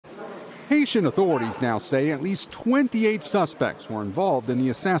Haitian authorities now say at least 28 suspects were involved in the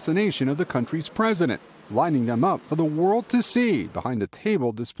assassination of the country's president, lining them up for the world to see behind a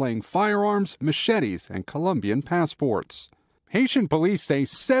table displaying firearms, machetes, and Colombian passports. Haitian police say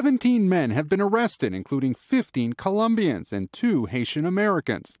 17 men have been arrested, including 15 Colombians and 2 Haitian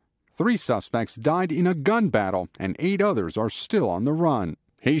Americans. 3 suspects died in a gun battle, and 8 others are still on the run.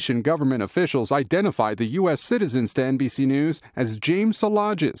 Haitian government officials identified the U.S. citizens to NBC News as James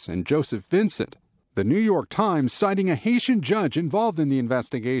Salages and Joseph Vincent. The New York Times, citing a Haitian judge involved in the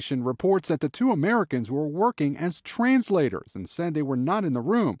investigation, reports that the 2 Americans were working as translators and said they were not in the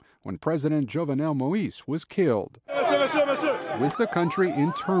room when President Jovenel Moïse was killed. With the country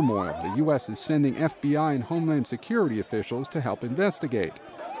in turmoil, the U.S. is sending FBI and Homeland Security officials to help investigate.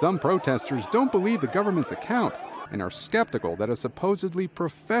 Some protesters don't believe the government's account and are skeptical that a supposedly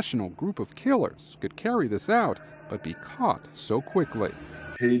professional group of killers could carry this out but be caught so quickly.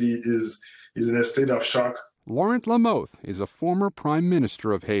 Haiti is in a state of shock. Laurent Lamothe is a former prime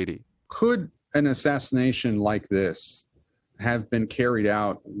minister of Haiti. Could an assassination like this have been carried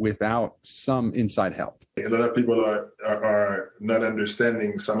out without some inside help? A lot of people are not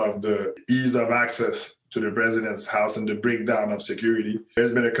understanding some of the ease of access to the president's house and the breakdown of security.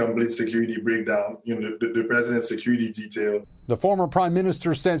 There's been a complete security breakdown in the president's security detail. The former prime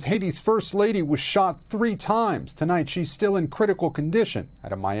minister says Haiti's first lady was shot 3 times. Tonight, she's still in critical condition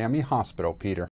at a Miami hospital, Peter.